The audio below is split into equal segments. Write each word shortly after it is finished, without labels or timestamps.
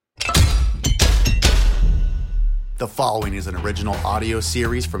The following is an original audio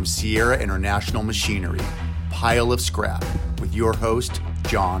series from Sierra International Machinery, Pile of Scrap, with your host,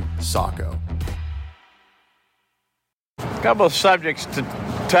 John Sacco. A couple of subjects to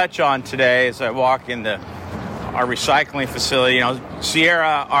touch on today as I walk into our recycling facility.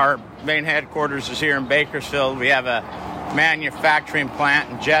 Sierra, our main headquarters is here in Bakersfield. We have a manufacturing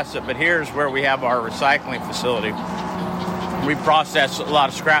plant in Jessup, but here's where we have our recycling facility. We process a lot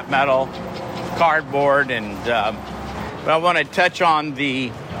of scrap metal, cardboard, and but I want to touch on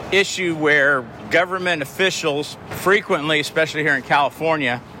the issue where government officials frequently, especially here in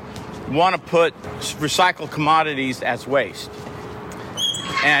California, want to put recycled commodities as waste.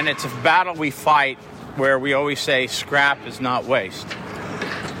 And it's a battle we fight where we always say scrap is not waste.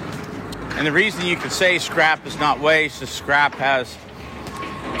 And the reason you can say scrap is not waste is scrap has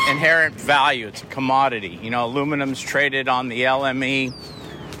inherent value. It's a commodity. Aluminum's traded on the LME.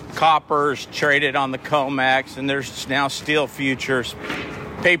 Copper's traded on the COMEX, and there's now steel futures.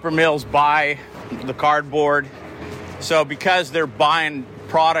 Paper mills buy the cardboard. So because they're buying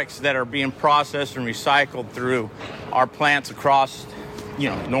products that are being processed and recycled through our plants across,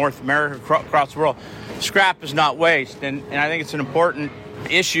 North America, across the world, scrap is not waste. And I think it's an important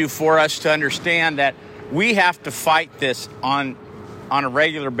issue for us to understand that we have to fight this on a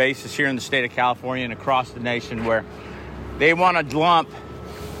regular basis here in the state of California and across the nation, where they want to lump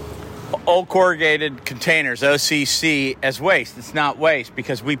old corrugated containers, OCC, as waste. It's not waste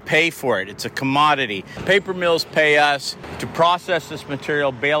because we pay for it. It's a commodity. Paper mills pay us to process this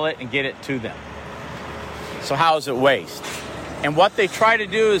material, bale it, and get it to them. So how is it waste? And what they try to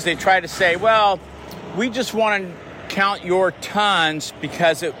do is they try to say, well, we just want to count your tons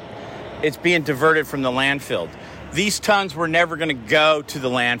because it's being diverted from the landfill. These tons were never going to go to the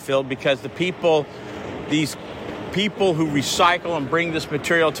landfill because these people who recycle and bring this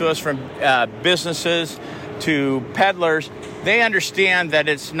material to us, from businesses to peddlers, they understand that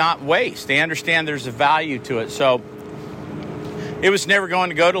it's not waste. They understand there's a value to it. So it was never going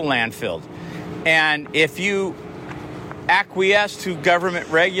to go to landfill. And if you acquiesce to government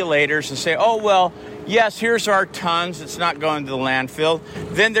regulators and say, oh, well, yes, here's our tons, it's not going to the landfill,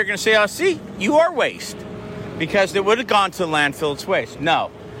 then they're going to say, oh, see, you are waste. Because it would have gone to the landfill, it's waste.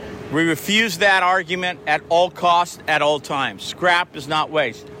 No. We refuse that argument at all costs, at all times. Scrap is not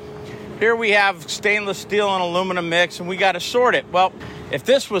waste. Here we have stainless steel and aluminum mix, and we got to sort it. Well, if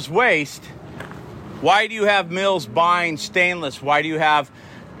this was waste, why do you have mills buying stainless? Why do you have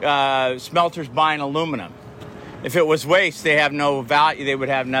smelters buying aluminum? If it was waste, they have no value. They would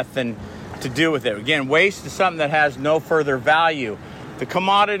have nothing to do with it. Again, waste is something that has no further value. The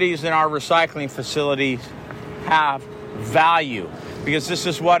commodities in our recycling facilities have value, because this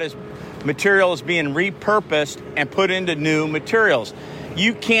is what material is being repurposed and put into new materials.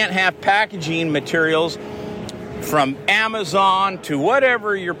 You can't have packaging materials from Amazon to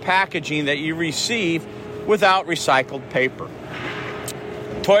whatever your packaging that you receive without recycled paper.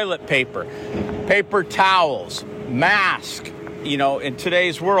 Toilet paper, paper towels, masks, in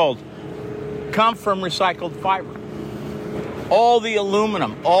today's world come from recycled fiber. All the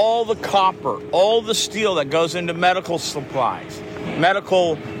aluminum, all the copper, all the steel that goes into medical supplies,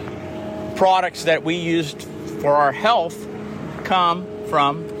 medical products that we use for our health, come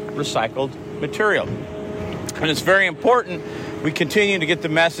from recycled material. And it's very important we continue to get the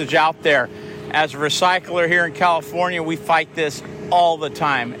message out there. As a recycler here in California, we fight this all the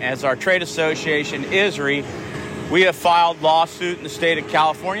time. As our trade association, ISRI, we have filed lawsuit in the state of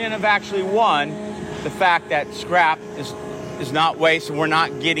California and have actually won the fact that scrap is not waste, and we're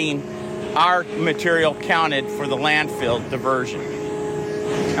not getting our material counted for the landfill diversion.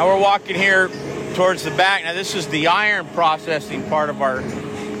 Now we're walking here towards the back. Now this is the iron processing part of our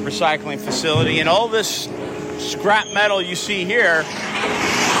recycling facility, and all this scrap metal you see here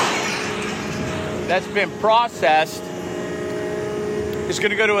that's been processed is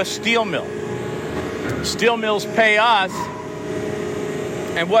going to go to a steel mill. Steel mills pay us,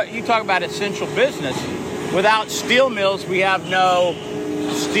 and what you talk about essential business. Without steel mills, we have no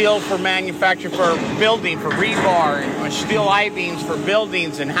steel for manufacturing, for building, for rebar, and steel I-beams for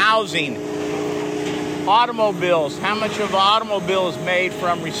buildings and housing. Automobiles, how much of an automobile is made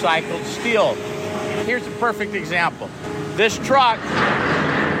from recycled steel? Here's a perfect example. This truck,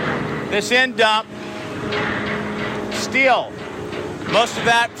 this end dump, steel. Most of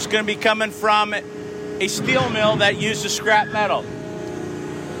that's going to be coming from a steel mill that uses scrap metal.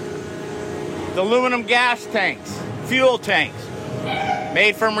 The aluminum gas tanks, fuel tanks,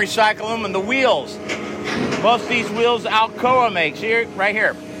 made from recycled aluminum. The wheels, most of these wheels Alcoa makes, right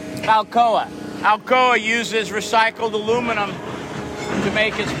here, Alcoa. Alcoa uses recycled aluminum to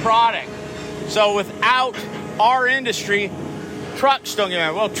make its product. So without our industry, trucks don't get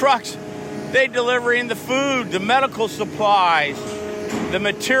it. Well, trucks, they deliver in the food, the medical supplies, the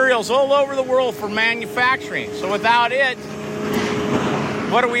materials all over the world for manufacturing. So without it,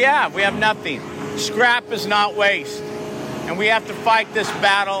 what do we have? We have nothing. Scrap is not waste. And we have to fight this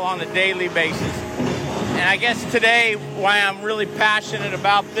battle on a daily basis. And I guess today, why I'm really passionate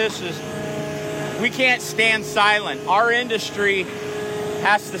about this is we can't stand silent. Our industry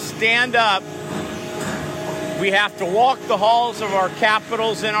has to stand up. We have to walk the halls of our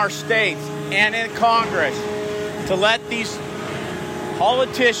capitals in our states and in Congress to let these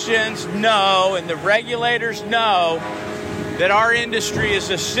politicians know and the regulators know that our industry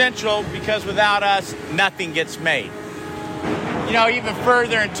is essential, because without us, nothing gets made. You know, even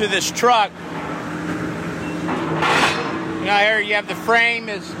further into this truck, you know, here you have the frame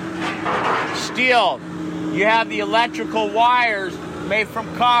is steel. You have the electrical wires made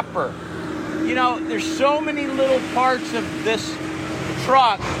from copper. You know, there's so many little parts of this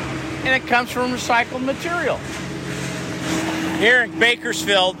truck, and it comes from recycled material. Here in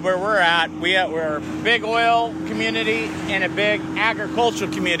Bakersfield, where we're at, we're a big oil community and a big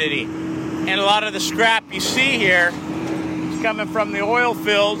agricultural community. And a lot of the scrap you see here is coming from the oil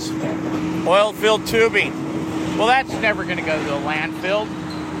fields, oil field tubing. Well, that's never going to go to the landfill.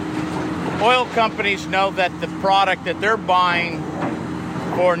 Oil companies know that the product that they're buying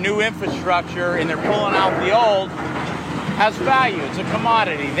for new infrastructure and they're pulling out the old has value. It's a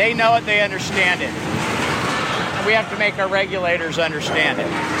commodity. They know it. They understand it. And we have to make our regulators understand it.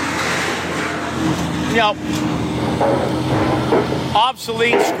 You know,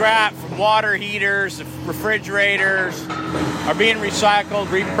 obsolete scrap from water heaters, refrigerators are being recycled,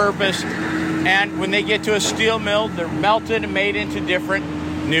 repurposed, and when they get to a steel mill, they're melted and made into different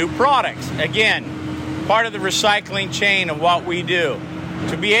new products. Again, part of the recycling chain of what we do.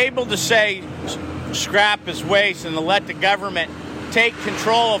 To be able to say scrap is waste and to let the government take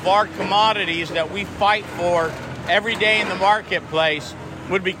control of our commodities that we fight for every day in the marketplace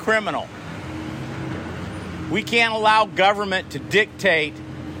would be criminal. We can't allow government to dictate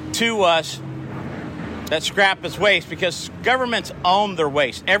to us that scrap is waste, because governments own their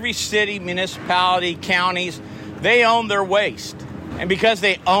waste. Every city, municipality, counties, they own their waste. And because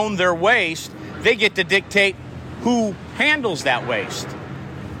they own their waste, they get to dictate who handles that waste.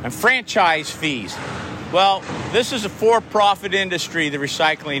 And franchise fees. Well, this is a for-profit industry, the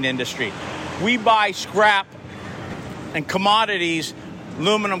recycling industry. We buy scrap and commodities,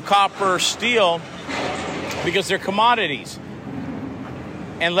 aluminum, copper, steel, because they're commodities.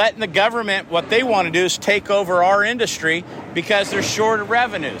 And letting the government, what they want to do is take over our industry because they're short of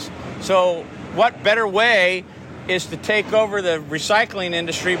revenues. So what better way is to take over the recycling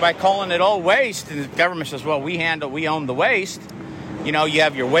industry by calling it all waste? And the government says, well, we own the waste. You know, you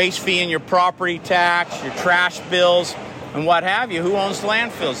have your waste fee and your property tax, your trash bills, and what have you. Who owns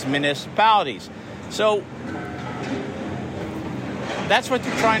landfills? Municipalities. So that's what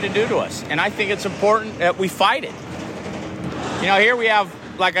they're trying to do to us. And I think it's important that we fight it. You know, here we have,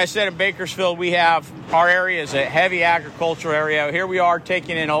 like I said, in Bakersfield, we have our area is a heavy agricultural area. Here we are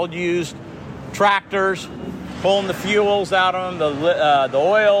taking in old used tractors, pulling the fuels out of them, the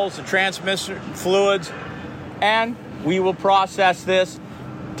oils, the transmission fluids, and we will process this,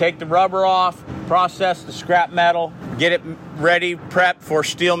 take the rubber off, process the scrap metal, get it ready, prepped for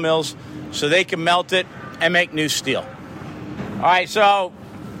steel mills so they can melt it and make new steel. All right, so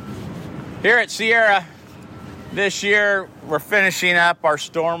here at Sierra, this year we're finishing up our new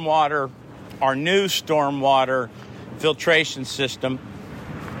stormwater filtration system,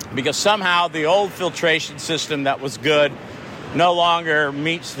 because somehow the old filtration system that was good no longer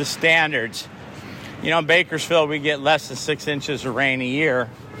meets the standards. You know, in Bakersfield, we get less than 6 inches of rain a year,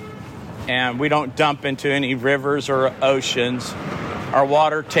 and we don't dump into any rivers or oceans. Our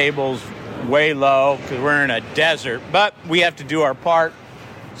water table's way low because we're in a desert, but we have to do our part.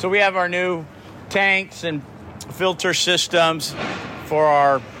 So we have our new tanks and filter systems for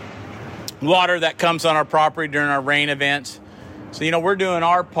our water that comes on our property during our rain events. So, you know, we're doing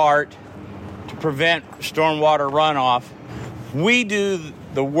our part to prevent stormwater runoff. We do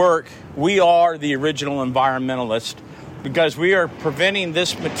the work. We are the original environmentalist, because we are preventing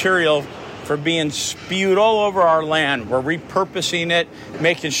this material from being spewed all over our land. We're repurposing it,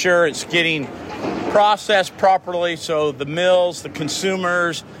 making sure it's getting processed properly so the mills, the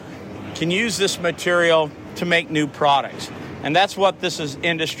consumers can use this material to make new products. And that's what this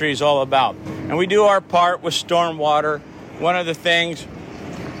industry is all about. And we do our part with stormwater. One of the things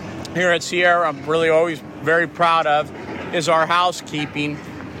here at Sierra I'm really always very proud of is our housekeeping.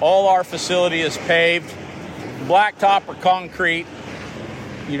 All our facility is paved, blacktop or concrete.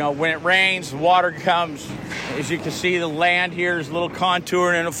 When it rains, the water comes. As you can see, the land here is a little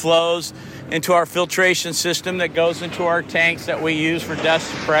contoured and it flows into our filtration system that goes into our tanks that we use for dust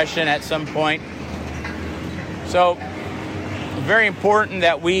suppression at some point. So, very important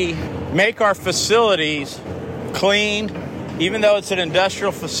that we make our facilities clean. Even though it's an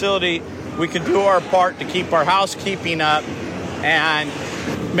industrial facility, we can do our part to keep our housekeeping up and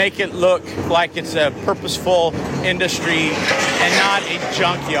make it look like it's a purposeful industry and not a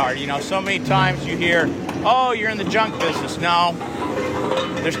junkyard. So many times you hear, oh, you're in the junk business. No,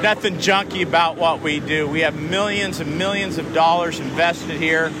 there's nothing junky about what we do. We have millions and millions of dollars invested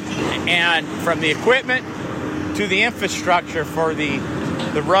here, and from the equipment to the infrastructure for the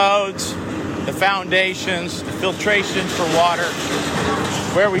roads, the foundations, the filtration for water,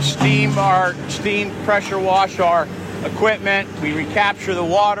 where we steam pressure wash our equipment, we recapture the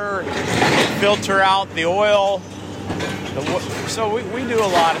water, filter out the oil. So we do a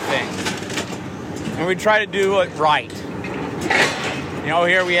lot of things, and we try to do it right.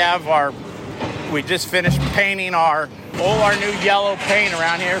 Here we just finished painting our new yellow paint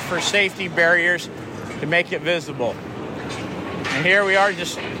around here for safety barriers to make it visible. And here we are,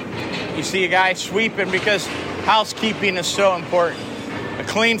 you see a guy sweeping because housekeeping is so important. A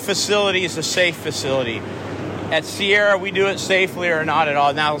clean facility is a safe facility. At Sierra, we do it safely or not at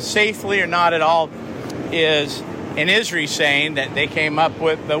all. Now, safely or not at all is an ISRI saying that they came up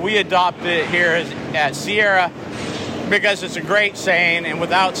with, but we adopted it here at Sierra because it's a great saying, and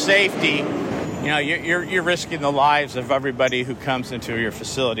without safety, you're risking the lives of everybody who comes into your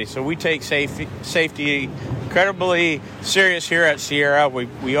facility. So we take safety incredibly serious here at Sierra.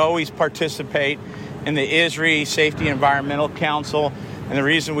 We always participate in the ISRI Safety Environmental Council, and the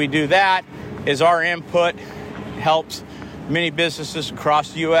reason we do that is our input helps many businesses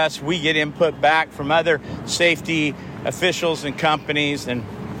across the U.S. We get input back from other safety officials and companies, and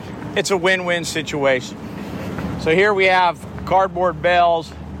it's a win-win situation. So here we have cardboard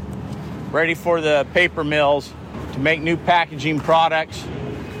bales ready for the paper mills to make new packaging products,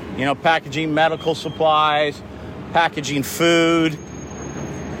 packaging medical supplies, packaging food,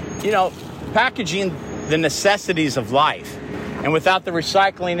 packaging the necessities of life. And without the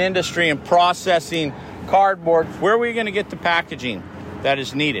recycling industry and processing cardboard, where are we going to get the packaging that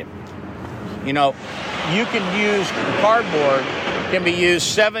is needed? You can use cardboard, can be used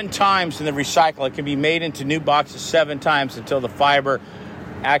 7 times in the recycle. It can be made into new boxes 7 times until the fiber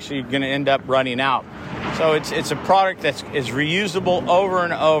actually going to end up running out. So it's a product that is reusable over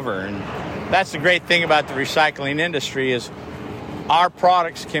and over. And that's the great thing about the recycling industry is our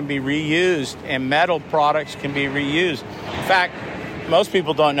products can be reused and metal products can be reused. In fact, most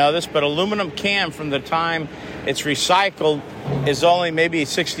people don't know this, but aluminum can from the time it's recycled is only maybe a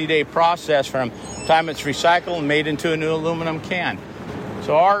 60-day process from the time it's recycled and made into a new aluminum can.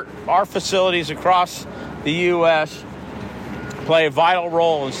 So our facilities across the U.S. play a vital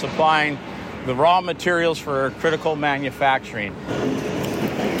role in supplying the raw materials for critical manufacturing.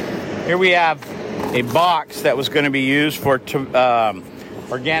 Here we have a box that was going to be used for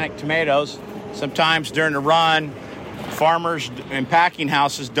organic tomatoes. Sometimes during the run, farmers and packing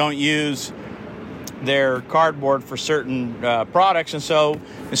houses don't use their cardboard for certain products, and so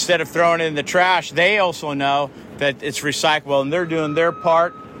instead of throwing it in the trash, they also know that it's recyclable, and they're doing their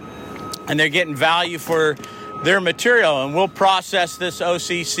part, and they're getting value for their material. And we'll process this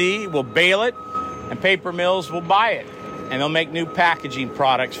OCC, we'll bale it, and paper mills will buy it, and they'll make new packaging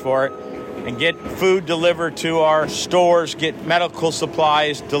products for it and get food delivered to our stores, get medical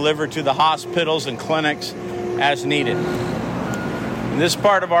supplies delivered to the hospitals and clinics as needed. In this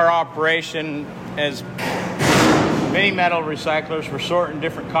part of our operation, as many metal recyclers, we're sorting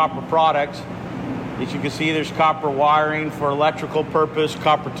different copper products. As you can see, there's copper wiring for electrical purpose,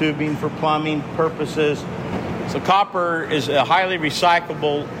 copper tubing for plumbing purposes. So copper is a highly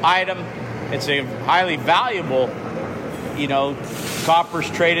recyclable item. It's a highly valuable, copper's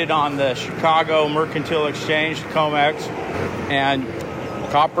traded on the Chicago Mercantile Exchange, COMEX, and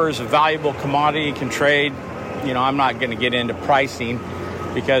copper is a valuable commodity. You can trade. I'm not going to get into pricing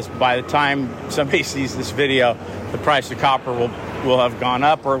because by the time somebody sees this video, the price of copper will have gone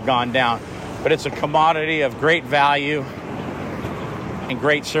up or have gone down. But it's a commodity of great value and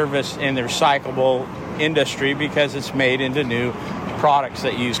great service in the recyclable industry because it's made into new products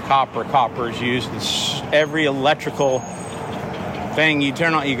that use copper. Copper is used in every electrical thing you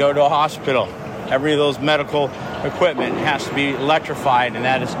turn on. You go to a hospital, every of those medical equipment has to be electrified, and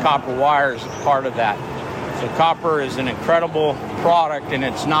that is copper wires, part of that. So copper is an incredible product, and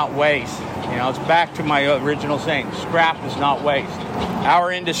it's not waste. It's back to my original saying, scrap is not waste.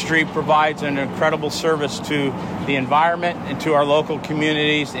 Our industry provides an incredible service to the environment and to our local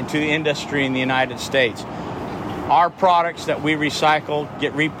communities and to the industry in the United States. Our products that we recycle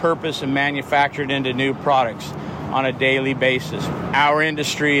get repurposed and manufactured into new products on a daily basis. Our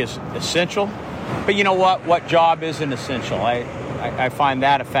industry is essential, but you know what? What job isn't essential? I find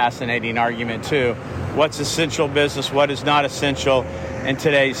that a fascinating argument too. What's essential business? What is not essential in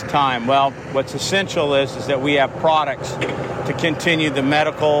today's time? Well, what's essential is that we have products to continue the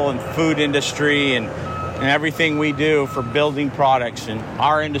medical and food industry and everything we do for building products, and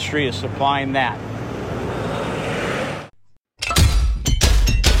our industry is supplying that.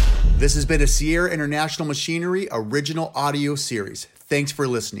 This has been a Sierra International Machinery original audio series. Thanks for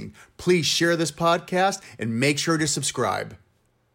listening. Please share this podcast and make sure to subscribe.